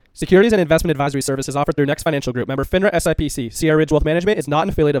Securities and investment advisory services offered through Next Financial Group. Member FINRA SIPC. Sierra Ridge Wealth Management is not an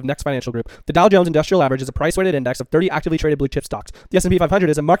affiliate of Next Financial Group. The Dow Jones Industrial Average is a price-weighted index of 30 actively traded blue-chip stocks. The S&P 500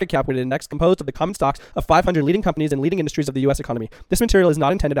 is a market cap-weighted index composed of the common stocks of 500 leading companies and leading industries of the U.S. economy. This material is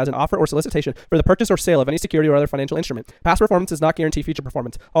not intended as an offer or solicitation for the purchase or sale of any security or other financial instrument. Past performance does not guarantee future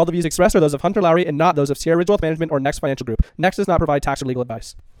performance. All the views expressed are those of Hunter Lowry and not those of Sierra Ridge Wealth Management or Next Financial Group. Next does not provide tax or legal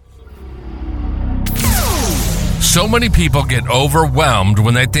advice. So many people get overwhelmed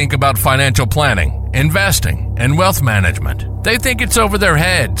when they think about financial planning, investing, and wealth management. They think it's over their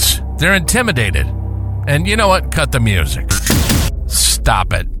heads. They're intimidated. And you know what? Cut the music.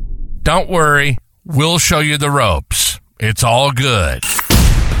 Stop it. Don't worry. We'll show you the ropes. It's all good.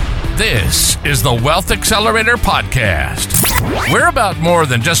 This is the Wealth Accelerator Podcast. We're about more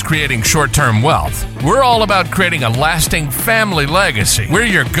than just creating short-term wealth. We're all about creating a lasting family legacy. We're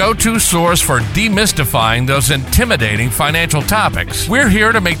your go-to source for demystifying those intimidating financial topics. We're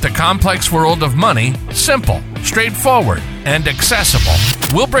here to make the complex world of money simple, straightforward, and accessible.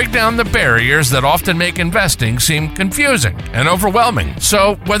 We'll break down the barriers that often make investing seem confusing and overwhelming.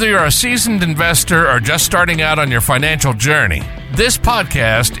 So, whether you're a seasoned investor or just starting out on your financial journey, this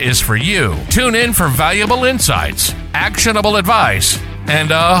podcast is for you. Tune in for valuable insights, actionable advice,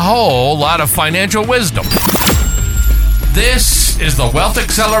 and a whole lot of financial wisdom. This is the Wealth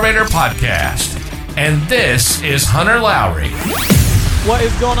Accelerator Podcast, and this is Hunter Lowry. What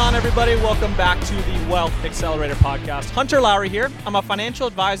is going on, everybody? Welcome back to the Wealth Accelerator Podcast. Hunter Lowry here. I'm a financial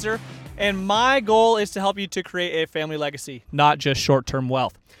advisor, and my goal is to help you to create a family legacy, not just short-term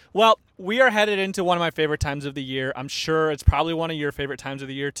wealth. Well, we are headed into one of my favorite times of the year. I'm sure it's probably one of your favorite times of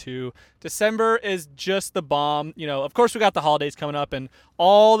the year too. December is just the bomb. You know, of course we got the holidays coming up and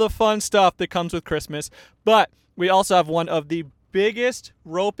all the fun stuff that comes with Christmas, but we also have one of the biggest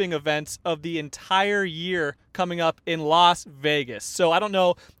roping events of the entire year coming up in Las Vegas. So I don't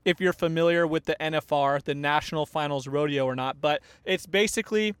know if you're familiar with the NFR, the National Finals Rodeo, or not, but it's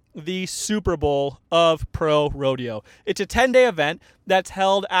basically the Super Bowl of pro rodeo. It's a 10-day event that's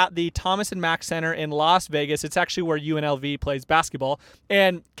held at the Thomas & Mack Center in Las Vegas. It's actually where UNLV plays basketball,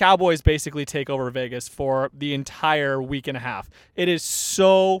 and Cowboys basically take over Vegas for the entire week and a half. It is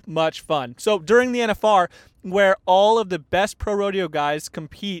so much fun. So during the NFR, where all of the best pro rodeo guys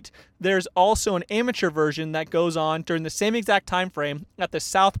compete, there's also an amateur version that goes on during the same exact time frame at the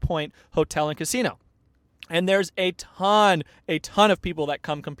South Point Hotel and Casino. And there's a ton of people that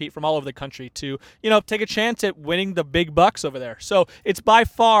come compete from all over the country to, take a chance at winning the big bucks over there. So it's by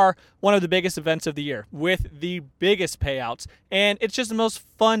far one of the biggest events of the year with the biggest payouts. And it's just the most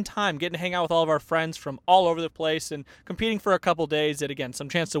fun time getting to hang out with all of our friends from all over the place and competing for a couple days and, again, some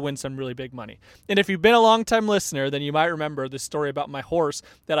chance to win some really big money. And if you've been a long-time listener, then you might remember the story about my horse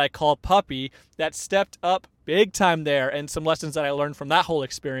that I call Puppy that stepped up big time there and some lessons that I learned from that whole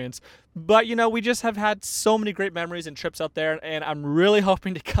experience. But, we just have had so many great memories and trips out there, and I'm really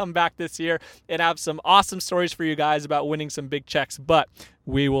hoping to come back this year and have some awesome stories for you guys about winning some big checks. But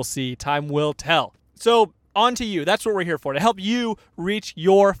we will see. Time will tell. So on to you. That's what we're here for, to help you reach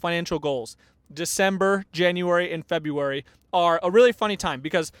your financial goals. December, January, and February are a really funny time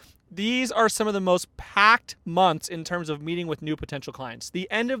because these are some of the most packed months in terms of meeting with new potential clients. The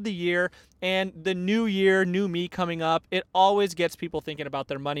end of the year and the new year, new me coming up, it always gets people thinking about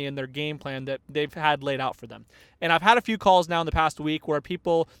their money and their game plan that they've had laid out for them. And I've had a few calls now in the past week where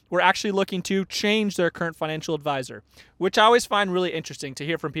people were actually looking to change their current financial advisor, which I always find really interesting to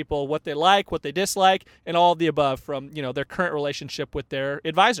hear from people what they like, what they dislike, and all of the above from, their current relationship with their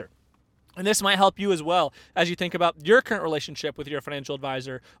advisor. And this might help you as well as you think about your current relationship with your financial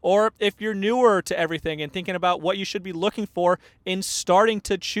advisor, or if you're newer to everything and thinking about what you should be looking for in starting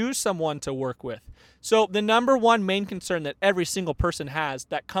to choose someone to work with. So the number one main concern that every single person has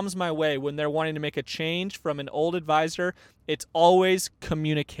that comes my way when they're wanting to make a change from an old advisor, it's always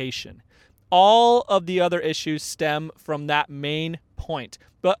communication. All of the other issues stem from that main point.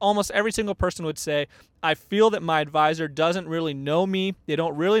 But almost every single person would say, I feel that my advisor doesn't really know me, they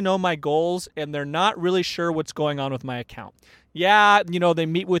don't really know my goals, and they're not really sure what's going on with my account. Yeah, they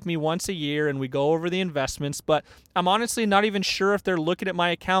meet with me once a year and we go over the investments, but I'm honestly not even sure if they're looking at my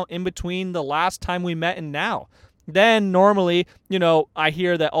account in between the last time we met and now. Then normally, I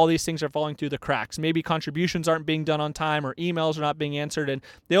hear that all these things are falling through the cracks. Maybe contributions aren't being done on time or emails are not being answered, and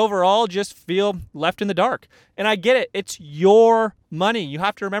they overall just feel left in the dark. And I get it. It's your money. You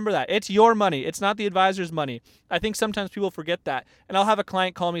have to remember that. It's your money. It's not the advisor's money. I think sometimes people forget that. And I'll have a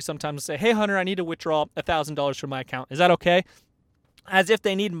client call me sometimes and say, hey, Hunter, I need to withdraw $1,000 from my account. Is that okay? As if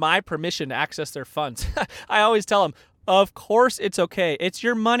they need my permission to access their funds. I always tell them, Of course it's okay. It's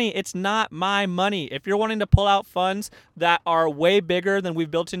your money. It's not my money. If you're wanting to pull out funds that are way bigger than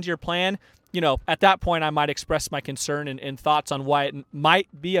we've built into your plan, at that point I might express my concern and thoughts on why it might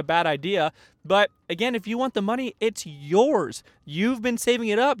be a bad idea. But again, if you want the money, it's yours. You've been saving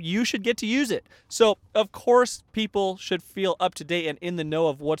it up. You should get to use it. So of course people should feel up to date and in the know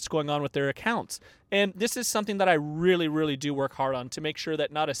of what's going on with their accounts. And this is something that I really, really do work hard on to make sure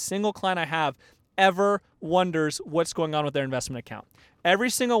that not a single client I have ever wonders what's going on with their investment account.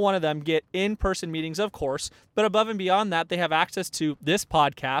 Every single one of them get in-person meetings, of course, but above and beyond that, they have access to this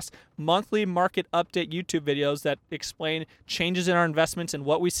podcast, monthly market update YouTube videos that explain changes in our investments and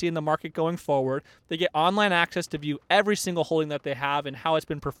what we see in the market going forward. They get online access to view every single holding that they have and how it's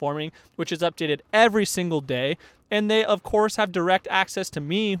been performing, which is updated every single day. And they, of course, have direct access to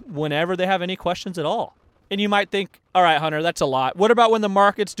me whenever they have any questions at all. And you might think, all right, Hunter, that's a lot. What about when the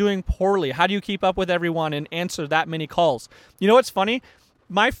market's doing poorly? How do you keep up with everyone and answer that many calls? You know what's funny?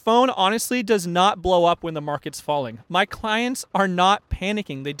 My phone honestly does not blow up when the market's falling. My clients are not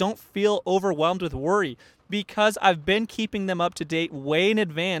panicking. They don't feel overwhelmed with worry because I've been keeping them up to date way in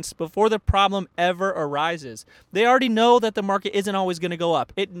advance before the problem ever arises. They already know that the market isn't always going to go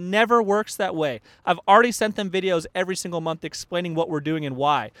up. It never works that way. I've already sent them videos every single month explaining what we're doing and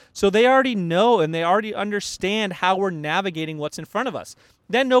why. So they already know and they already understand how we're navigating what's in front of us.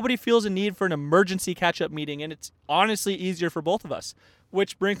 Then nobody feels a need for an emergency catch-up meeting, and it's honestly easier for both of us.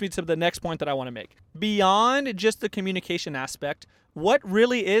 Which brings me to the next point that I want to make. Beyond just the communication aspect, what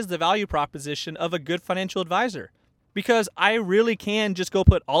really is the value proposition of a good financial advisor? Because I really can just go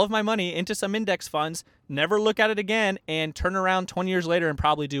put all of my money into some index funds, never look at it again, and turn around 20 years later and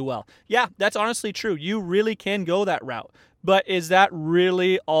probably do well. Yeah, that's honestly true. You really can go that route. But is that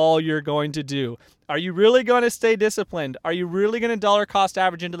really all you're going to do? Are you really going to stay disciplined? Are you really going to dollar cost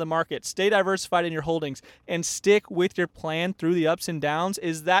average into the market, stay diversified in your holdings, and stick with your plan through the ups and downs?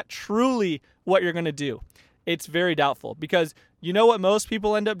 Is that truly what you're going to do? It's very doubtful, because you know what most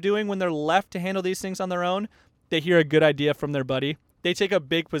people end up doing when they're left to handle these things on their own? They hear a good idea from their buddy. They take a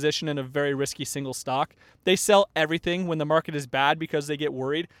big position in a very risky single stock. They sell everything when the market is bad because they get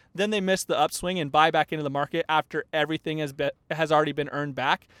worried. Then they miss the upswing and buy back into the market after everything has already been earned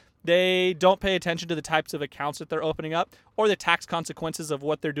back. They don't pay attention to the types of accounts that they're opening up or the tax consequences of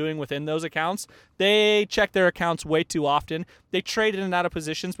what they're doing within those accounts. They check their accounts way too often. They trade in and out of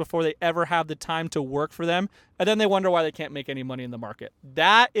positions before they ever have the time to work for them. And then they wonder why they can't make any money in the market.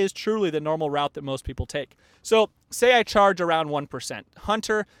 That is truly the normal route that most people take. So say I charge around 1%.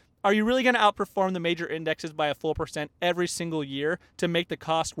 Hunter, are you really going to outperform the major indexes by a full percent every single year to make the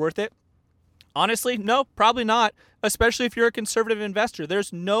cost worth it? Honestly, no, probably not, especially if you're a conservative investor.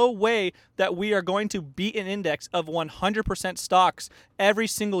 There's no way that we are going to beat an index of 100% stocks every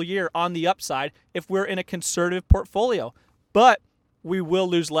single year on the upside if we're in a conservative portfolio. But we will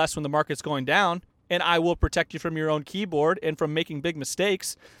lose less when the market's going down, and I will protect you from your own keyboard and from making big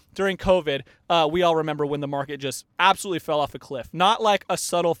mistakes. During COVID, we all remember when the market just absolutely fell off a cliff. Not like a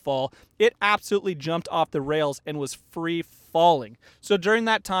subtle fall. It absolutely jumped off the rails and was free falling. So during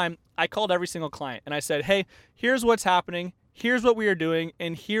that time, I called every single client and I said, hey, here's what's happening, here's what we are doing,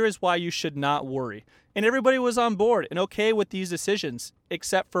 and here is why you should not worry. And everybody was on board and okay with these decisions,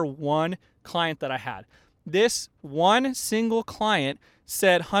 except for one client that I had. This one single client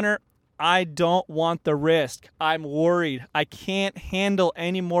said, Hunter, I don't want the risk. I'm worried. I can't handle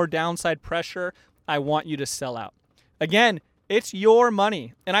any more downside pressure. I want you to sell out. Again, it's your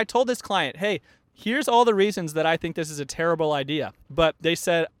money. And I told this client, hey, here's all the reasons that I think this is a terrible idea. But they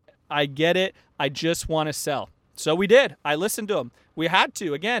said, I get it. I just want to sell. So we did. I listened to them. We had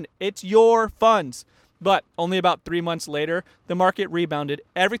to. Again, it's your funds. But only about 3 months later, the market rebounded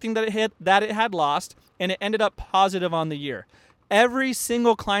everything that it had lost, and it ended up positive on the year. Every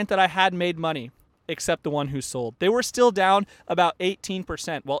single client that I had made money, except the one who sold. They were still down about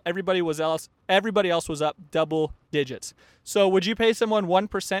 18%, while everybody else was up double digits. So would you pay someone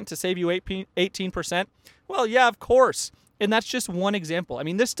 1% to save you 18%? Well, yeah, of course. And that's just one example. I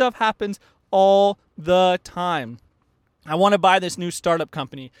mean, this stuff happens all the time. I want to buy this new startup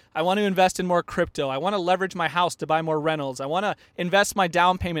company. I want to invest in more crypto. I want to leverage my house to buy more rentals. I want to invest my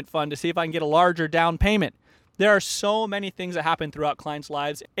down payment fund to see if I can get a larger down payment. There are so many things that happen throughout clients'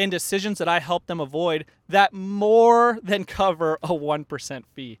 lives and decisions that I help them avoid that more than cover a 1%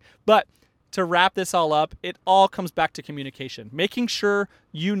 fee. But to wrap this all up, it all comes back to communication, making sure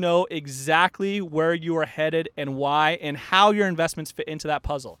you know exactly where you are headed and why and how your investments fit into that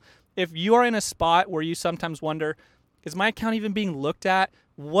puzzle. If you are in a spot where you sometimes wonder, is my account even being looked at?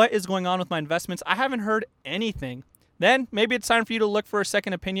 What is going on with my investments? I haven't heard anything. then maybe it's time for you to look for a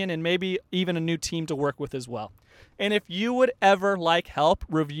second opinion and maybe even a new team to work with as well. And if you would ever like help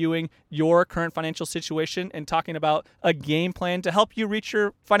reviewing your current financial situation and talking about a game plan to help you reach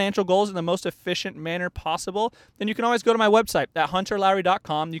your financial goals in the most efficient manner possible, then you can always go to my website at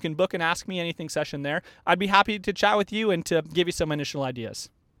hunterlowry.com. You can book an Ask Me Anything session there. I'd be happy to chat with you and to give you some initial ideas.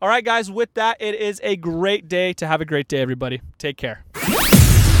 All right, guys, with that, it is a great day to have a great day, everybody. Take care.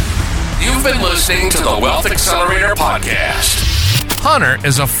 You've been listening to the Wealth Accelerator Podcast. Hunter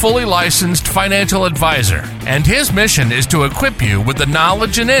is a fully licensed financial advisor, and his mission is to equip you with the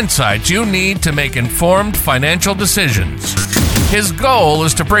knowledge and insights you need to make informed financial decisions. His goal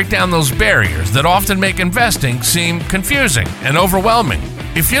is to break down those barriers that often make investing seem confusing and overwhelming.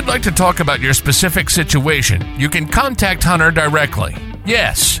 If you'd like to talk about your specific situation, you can contact Hunter directly.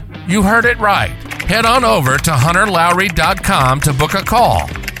 Yes, you heard it right. Head on over to hunterlowry.com to book a call.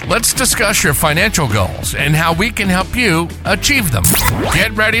 Let's discuss your financial goals and how we can help you achieve them.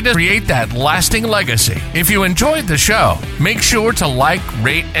 Get ready to create that lasting legacy. If you enjoyed the show, make sure to like,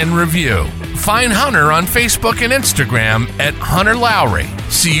 rate, and review. Find Hunter on Facebook and Instagram at Hunter Lowry.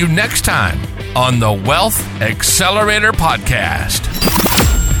 See you next time on the Wealth Accelerator Podcast.